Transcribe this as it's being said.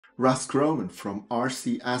Russ Groman from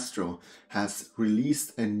RC Astro has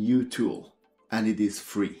released a new tool, and it is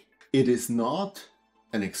free. It is not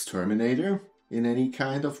an exterminator in any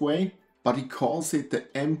kind of way, but he calls it the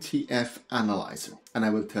MTF Analyzer, and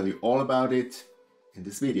I will tell you all about it in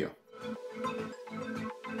this video.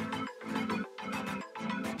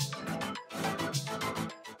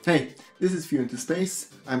 Hey, this is View into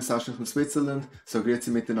Space. I'm Sascha from Switzerland, so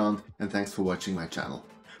grüezi miteinander, and thanks for watching my channel.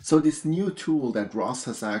 So this new tool that Russ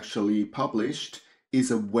has actually published is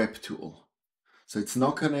a web tool. So it's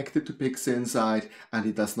not connected to PixInsight and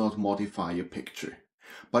it does not modify your picture.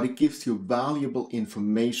 But it gives you valuable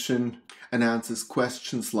information and answers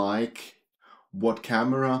questions like, what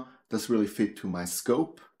camera does really fit to my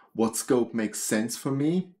scope? What scope makes sense for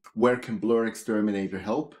me? Where can Blur Exterminator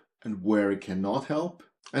help and where it cannot help?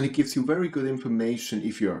 And it gives you very good information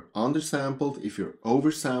if you're undersampled, if you're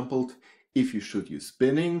oversampled, if you should use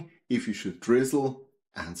binning, if you should drizzle,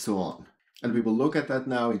 and so on. And we will look at that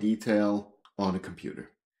now in detail on a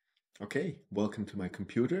computer. Okay, welcome to my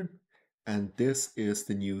computer. And this is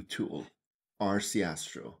the new tool, RC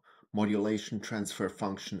Astro, Modulation Transfer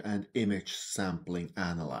Function and Image Sampling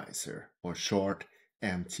Analyzer, or short,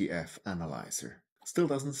 MTF Analyzer. Still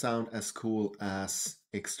doesn't sound as cool as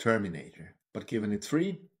Exterminator, but given it's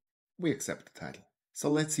free, we accept the title. So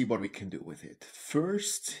let's see what we can do with it.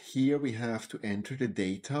 First, here we have to enter the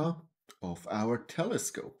data of our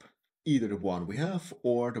telescope, either the one we have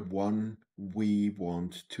or the one we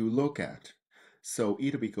want to look at. So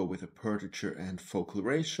either we go with aperture and focal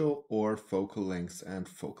ratio or focal length and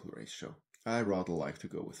focal ratio. I rather like to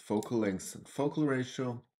go with focal length and focal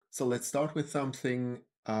ratio. So let's start with something.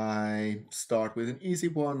 I start with an easy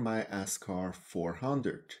one, my ASCAR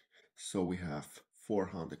 400. So we have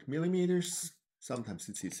 400 millimeters. Sometimes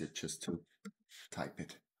it's easier just to type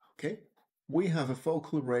it. Okay. We have a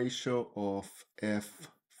focal ratio of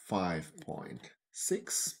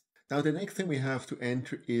f5.6. Now the next thing we have to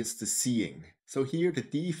enter is the seeing. So here the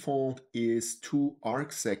default is 2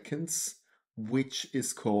 arc seconds, which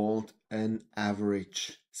is called an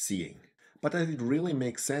average seeing. But that it really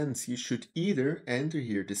makes sense, you should either enter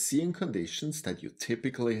here the seeing conditions that you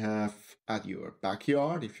typically have at your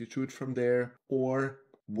backyard if you shoot from there, or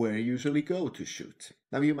where you usually go to shoot.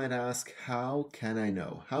 Now you might ask, how can I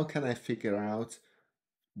know? How can I figure out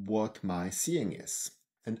what my seeing is?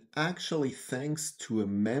 And actually, thanks to a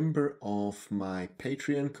member of my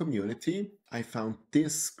Patreon community, I found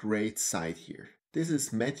this great site here. This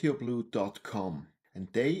is meteoblue.com, and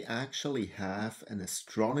they actually have an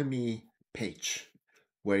astronomy page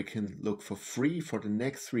where you can look for free for the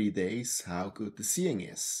next 3 days how good the seeing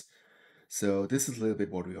is. So this is a little bit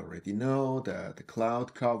what we already know, the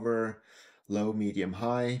cloud cover, low, medium,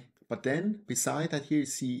 high. But then beside that here you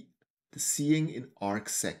see the seeing in arc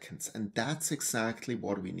seconds, and that's exactly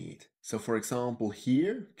what we need. So for example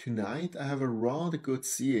here tonight I have a rather good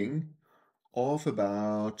seeing of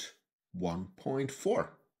about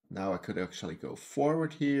 1.4. Now I could actually go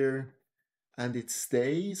forward here and it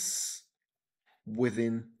stays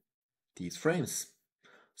within these frames.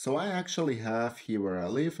 So I actually have here where I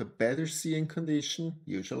live a better seeing condition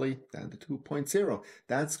usually than the 2.0.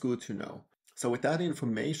 That's good to know. So with that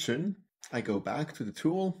information, I go back to the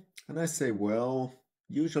tool and I say, well,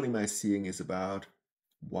 usually my seeing is about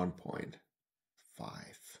 1.5.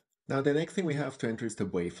 Now the next thing we have to enter is the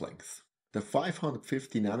wavelength. The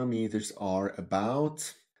 550 nanometers are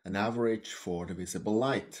about an average for the visible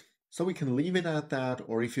light. So we can leave it at that,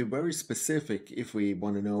 or if you're very specific, if we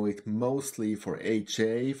want to know it mostly for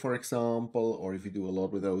HA, for example, or if you do a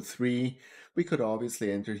lot with O3, we could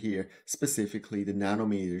obviously enter here specifically the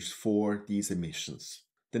nanometers for these emissions.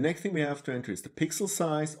 The next thing we have to enter is the pixel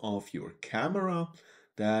size of your camera.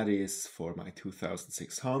 That is for my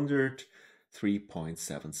 2600,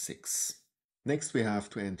 3.76. Next we have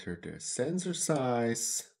to enter the sensor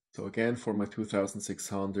size. So again, for my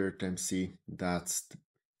 2600 MC, that's the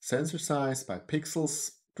sensor size by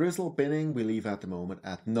pixels. Drizzle binning we leave at the moment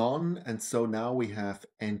at none, and so now we have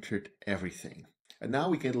entered everything. And now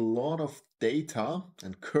we get a lot of data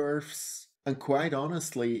and curves, and quite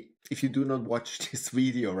honestly, if you do not watch this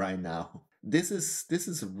video right now, this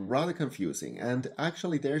is rather confusing, and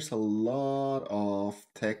actually there's a lot of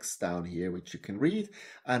text down here which you can read,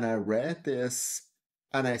 and I read this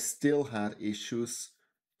and I still had issues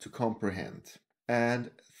to comprehend. And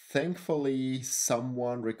thankfully,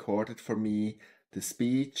 someone recorded for me the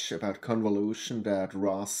speech about convolution that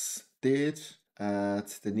Russ did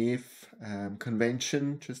at the NIF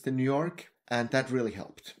convention just in New York, and that really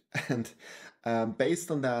helped. And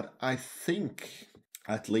based on that, I think,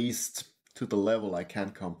 at least to the level I can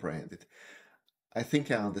comprehend it, I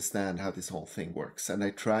think I understand how this whole thing works, and I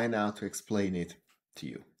try now to explain it to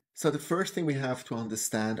you. So the first thing we have to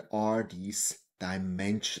understand are these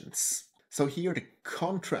dimensions. So here the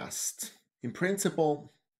contrast, in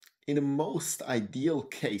principle, in the most ideal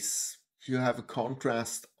case, you have a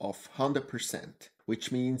contrast of 100%,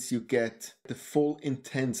 which means you get the full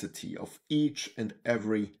intensity of each and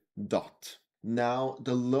every dot. Now,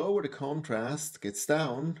 the lower the contrast gets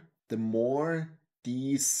down, the more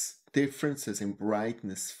these differences in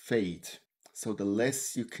brightness fade. So the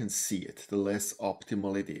less you can see it, the less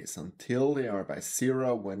optimal it is, until they are by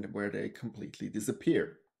zero, where they completely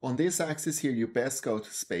disappear. On this axis here, you best go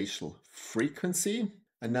to spatial frequency.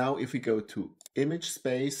 And now if we go to image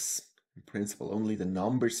space, in principle, only the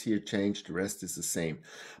numbers here change, the rest is the same.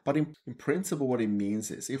 But in principle, what it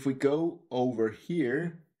means is if we go over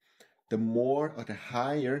here, the more or the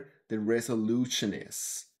higher the resolution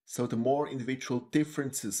is. So the more individual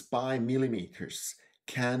differences by millimeters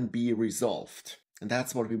can be resolved. And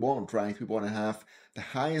that's what we want, right? We want to have the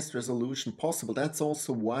highest resolution possible. That's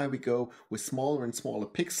also why we go with smaller and smaller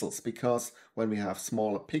pixels, because when we have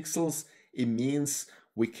smaller pixels, it means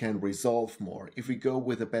we can resolve more. If we go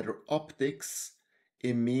with a better optics,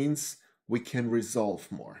 it means we can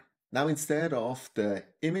resolve more. Now, instead of the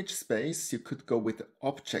image space, you could go with the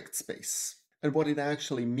object space. And what it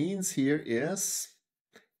actually means here is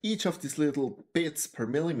each of these little bits per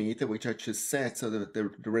millimeter, which I just said, so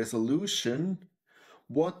the resolution,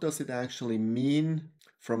 what does it actually mean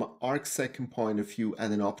from an arc-second point of view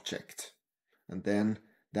at an object? And then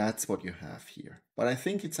that's what you have here. But I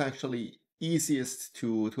think it's actually easiest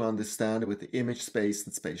to understand with the image space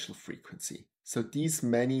and spatial frequency. So these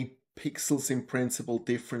many pixels in principle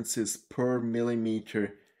differences per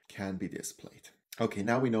millimeter can be displayed. Okay,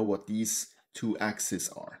 now we know what these two axes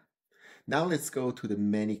are. Now let's go to the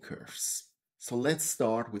many curves. So let's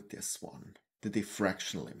start with this one, the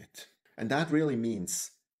diffraction limit. And that really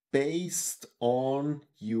means based on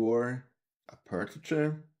your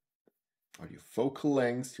aperture or your focal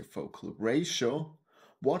length, your focal ratio,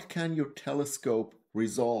 what can your telescope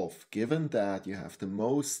resolve given that you have the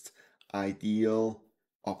most ideal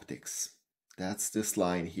optics? That's this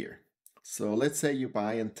line here. So let's say you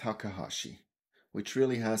buy a Takahashi, which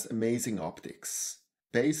really has amazing optics.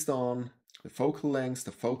 Based on the focal length,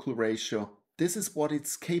 the focal ratio, this is what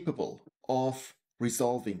it's capable of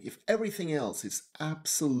resolving if everything else is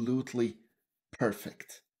absolutely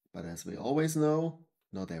perfect. But as we always know,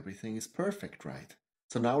 not everything is perfect, right?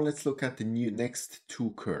 So now let's look at the next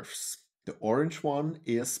two curves. The orange one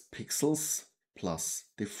is pixels plus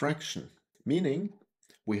diffraction, meaning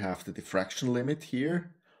we have the diffraction limit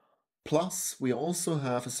here, plus we also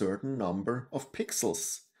have a certain number of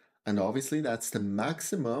pixels. And obviously that's the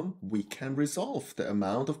maximum we can resolve, the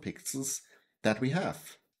amount of pixels that we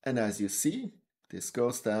have. And as you see, this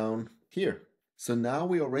goes down here. So now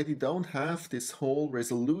we already don't have this whole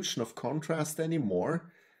resolution of contrast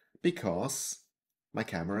anymore because my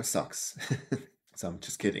camera sucks. So I'm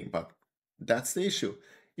just kidding, but that's the issue.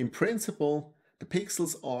 In principle, the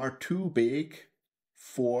pixels are too big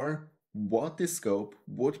for what this scope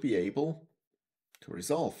would be able to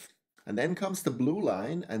resolve. And then comes the blue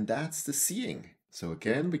line, and that's the seeing. So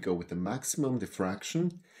again, we go with the maximum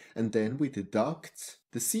diffraction, and then we deduct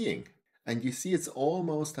the seeing. And you see it's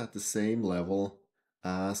almost at the same level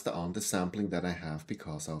as the undersampling that I have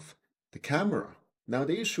because of the camera. Now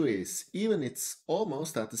the issue is, even it's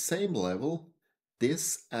almost at the same level,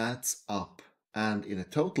 this adds up. And in a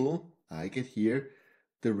total, I get here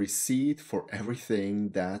the receipt for everything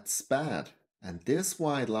that's bad. And this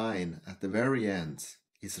white line at the very end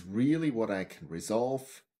is really what I can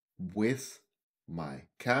resolve with my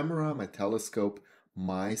camera, my telescope,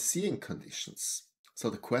 my seeing conditions.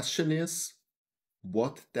 So the question is,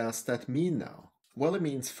 what does that mean now? Well, it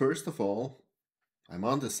means, first of all, I'm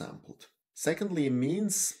undersampled. Secondly, it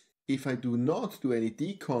means if I do not do any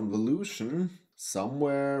deconvolution,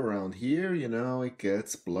 somewhere around here, it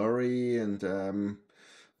gets blurry and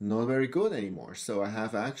not very good anymore. So I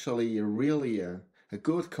have actually really a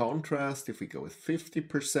good contrast. If we go with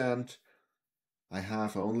 50%, I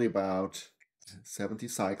have only about 70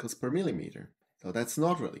 cycles per millimeter. So that's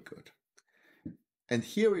not really good. And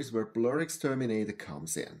here is where blur exterminator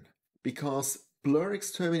comes in. Because blur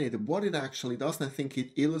exterminator, what it actually does, and I think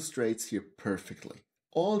it illustrates here perfectly.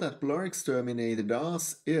 All that blur exterminator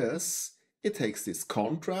does is it takes this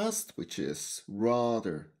contrast, which is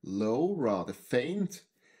rather low, rather faint,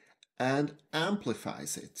 and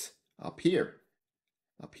amplifies it up here,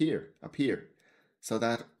 up here, up here. So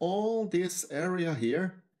that all this area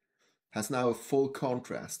here has now a full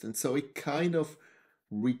contrast. And so it kind of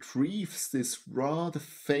retrieves this rather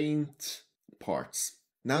faint parts.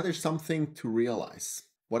 Now there's something to realize.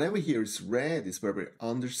 Whatever here is red is where we're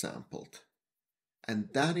undersampled. And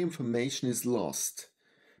that information is lost,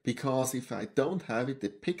 because if I don't have it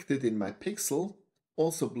depicted in my pixel,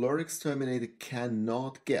 also Blur Exterminator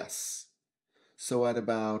cannot guess. So at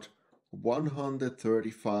about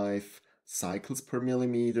 135 cycles per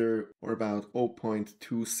millimeter, or about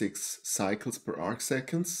 0.26 cycles per arc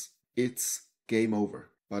seconds, it's game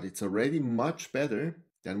over. But it's already much better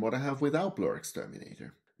than what I have without Blur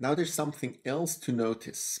Exterminator. Now there's something else to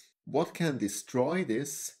notice. What can destroy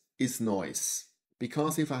this is noise.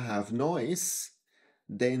 Because if I have noise,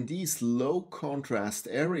 then these low contrast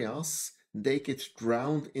areas, they get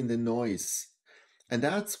drowned in the noise. And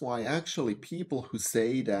that's why actually people who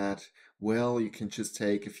say that, well, you can just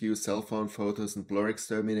take a few cell phone photos and Blur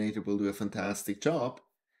Exterminator will do a fantastic job,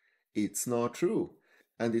 it's not true.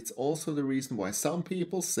 And it's also the reason why some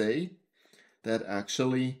people say that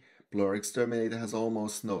actually Blur Exterminator has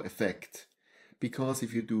almost no effect. Because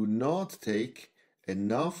if you do not take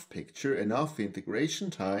enough picture, enough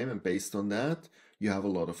integration time, and based on that you have a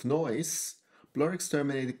lot of noise, Blur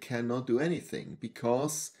Exterminator cannot do anything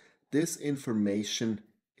because this information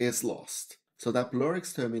is lost. So that Blur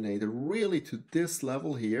Exterminator really to this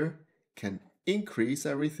level here can increase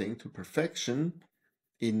everything to perfection.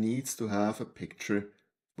 It needs to have a picture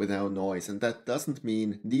without noise, and that doesn't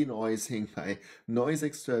mean denoising by noise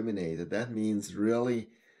exterminator. That means really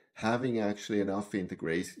having actually enough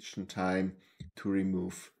integration time to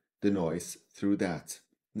remove the noise through that.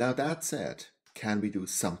 Now that said, can we do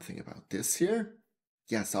something about this here?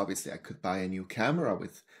 Yes, obviously I could buy a new camera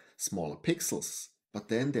with smaller pixels, but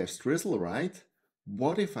then there's drizzle, right?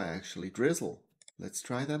 What if I actually drizzle? Let's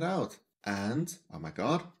try that out. And, oh my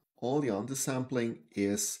god, all the undersampling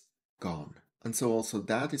is gone. And so also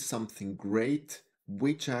that is something great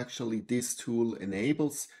which actually this tool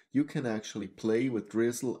enables. You can actually play with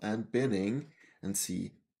drizzle and binning and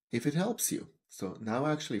see if it helps you. So now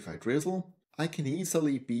actually if I drizzle, I can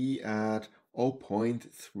easily be at 0.3,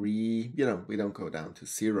 we don't go down to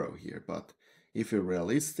 0 here, but if you're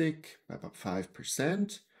realistic, about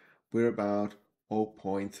 5%, we're about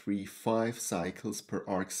 0.35 cycles per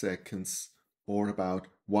arc seconds, or about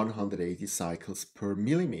 180 cycles per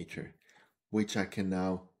millimeter, which I can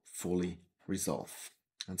now fully resolve.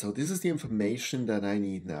 And so this is the information that I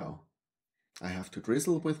need now. I have to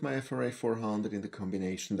drizzle with my FRA 400 in the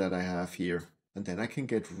combination that I have here, and then I can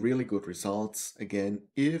get really good results again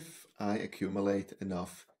if I accumulate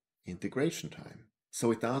enough integration time. So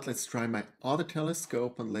with that, let's try my other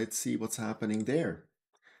telescope and let's see what's happening there.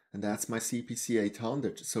 And that's my CPC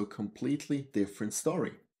 800, so completely different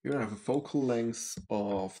story. Here I have a focal length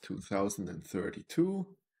of 2032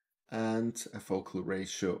 and a focal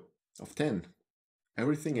ratio of 10.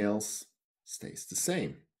 Everything else stays the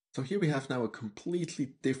same. So here we have now a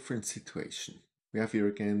completely different situation. We have here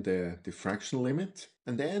again the diffraction limit.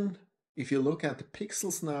 And then if you look at the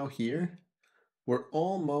pixels now here, we're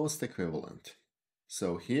almost equivalent.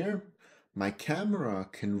 So here my camera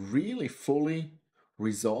can really fully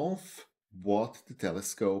resolve what the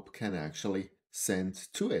telescope can actually send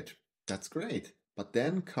to it. That's great. But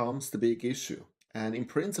then comes the big issue. And in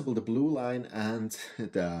principle, the blue line and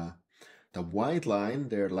the white line,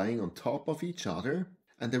 they're lying on top of each other.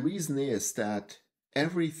 And the reason is that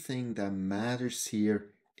everything that matters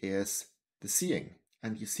here is the seeing.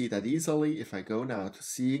 And you see that easily if I go now to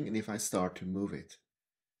seeing and if I start to move it.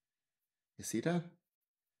 You see that?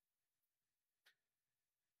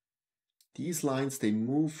 These lines, they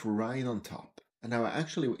move right on top. And now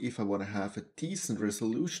actually, if I want to have a decent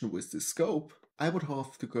resolution with the scope, I would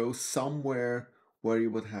have to go somewhere where you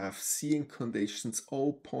would have seeing conditions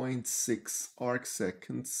 0.6 arc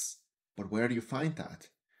seconds. But where do you find that?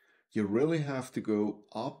 You really have to go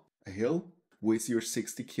up a hill with your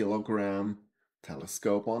 60 kilogram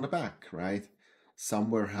telescope on the back, right?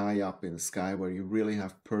 Somewhere high up in the sky where you really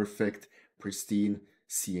have perfect, pristine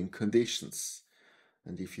seeing conditions.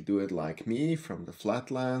 And if you do it like me from the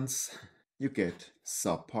flatlands, you get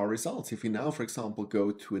subpar results. If you now, for example,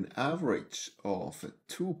 go to an average of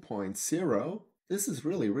a 2.0, this is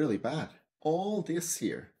really, really bad. All this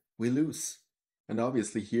here, we lose. And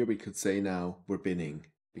obviously here we could say now we're binning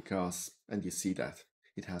because, and you see that,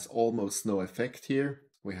 it has almost no effect here.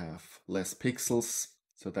 We have less pixels,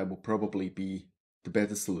 so that will probably be the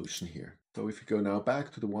better solution here. So if you go now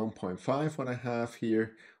back to the 1.5, what I have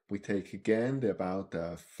here, we take again about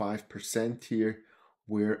 5% here.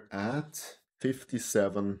 We're at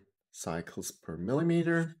 57 cycles per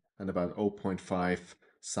millimeter and about 0.5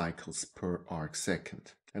 cycles per arc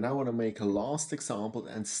second. And I want to make a last example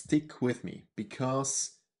and stick with me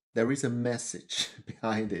because there is a message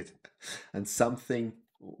behind it. and something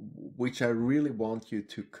which I really want you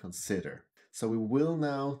to consider. So we will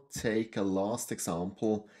now take a last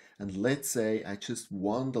example, and let's say I just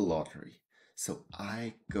won the lottery. So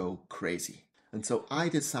I go crazy. And so I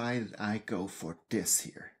decided I go for this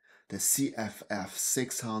here, the CFF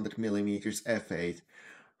 600mm f8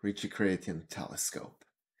 Ritchie-Chrétien telescope.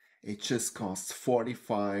 It just costs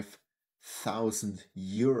 45,000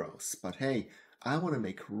 euros. But hey, I want to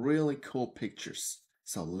make really cool pictures.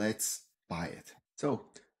 So let's buy it. So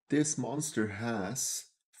this monster has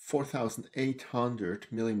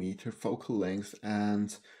 4,800mm focal length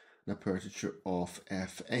and an aperture of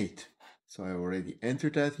f8. So I already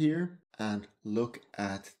entered that here, and look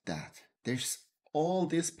at that. There's all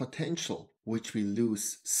this potential which we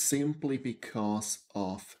lose simply because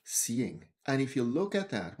of seeing. And if you look at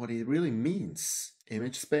that, what it really means,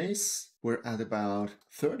 image space, we're at about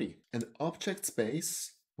 30. And object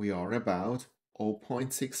space, we are about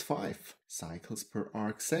 0.65 cycles per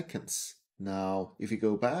arc seconds. Now, if you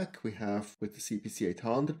go back, we have with the CPC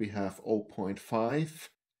 800, we have 0.5.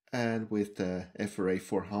 And with the FRA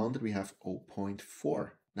 400, we have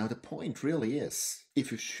 0.4. Now the point really is,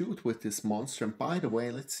 if you shoot with this monster, and by the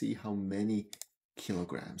way, let's see how many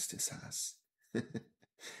kilograms this has.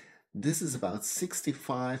 This is about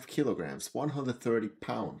 65 kilograms, 130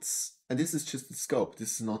 pounds. And this is just the scope,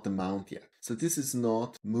 this is not the mount yet. So this is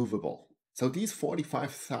not movable. So these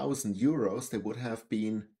 45,000 euros, they would have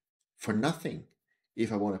been for nothing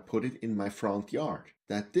if I want to put it in my front yard.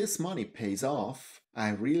 That this money pays off,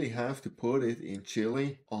 I really have to put it in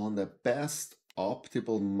Chile on the best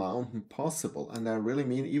optimal mountain possible. And I really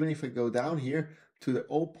mean, even if I go down here to the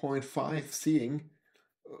 0.5 seeing,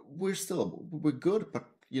 we're good, but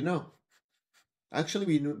you know, actually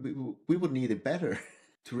we would need it better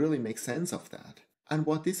to really make sense of that. And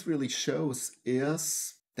what this really shows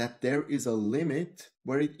is that there is a limit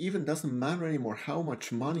where it even doesn't matter anymore how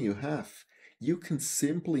much money you have. You can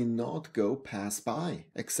simply not go pass by,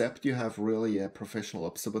 except you have really a professional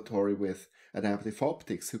observatory with adaptive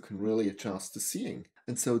optics who can really adjust the seeing.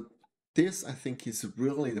 And so this, I think, is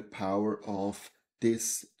really the power of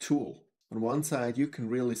this tool. On one side, you can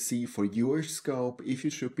really see for your scope if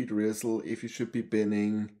you should be drizzle, if you should be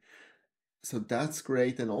binning. So that's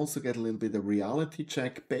great, and also get a little bit of reality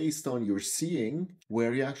check based on your seeing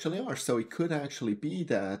where you actually are. So it could actually be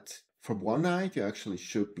that for one night you actually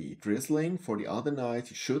should be drizzling, for the other night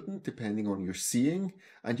you shouldn't, depending on your seeing.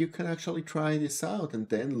 And you can actually try this out and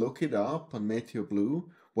then look it up on Meteo Blue,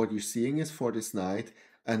 what your seeing is for this night,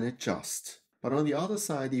 and adjust. But on the other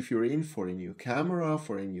side, if you're in for a new camera,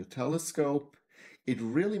 for a new telescope, it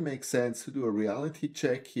really makes sense to do a reality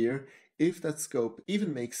check here if that scope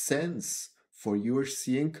even makes sense for your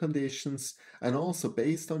seeing conditions, and also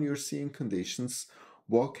based on your seeing conditions,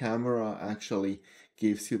 what camera actually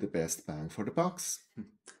gives you the best bang for the bucks.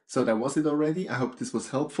 So that was it already. I hope this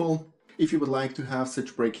was helpful. If you would like to have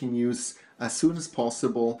such breaking news as soon as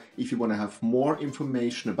possible, if you want to have more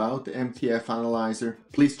information about the MTF Analyzer,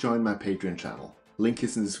 please join my Patreon channel. Link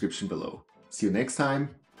is in the description below. See you next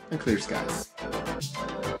time, and clear skies.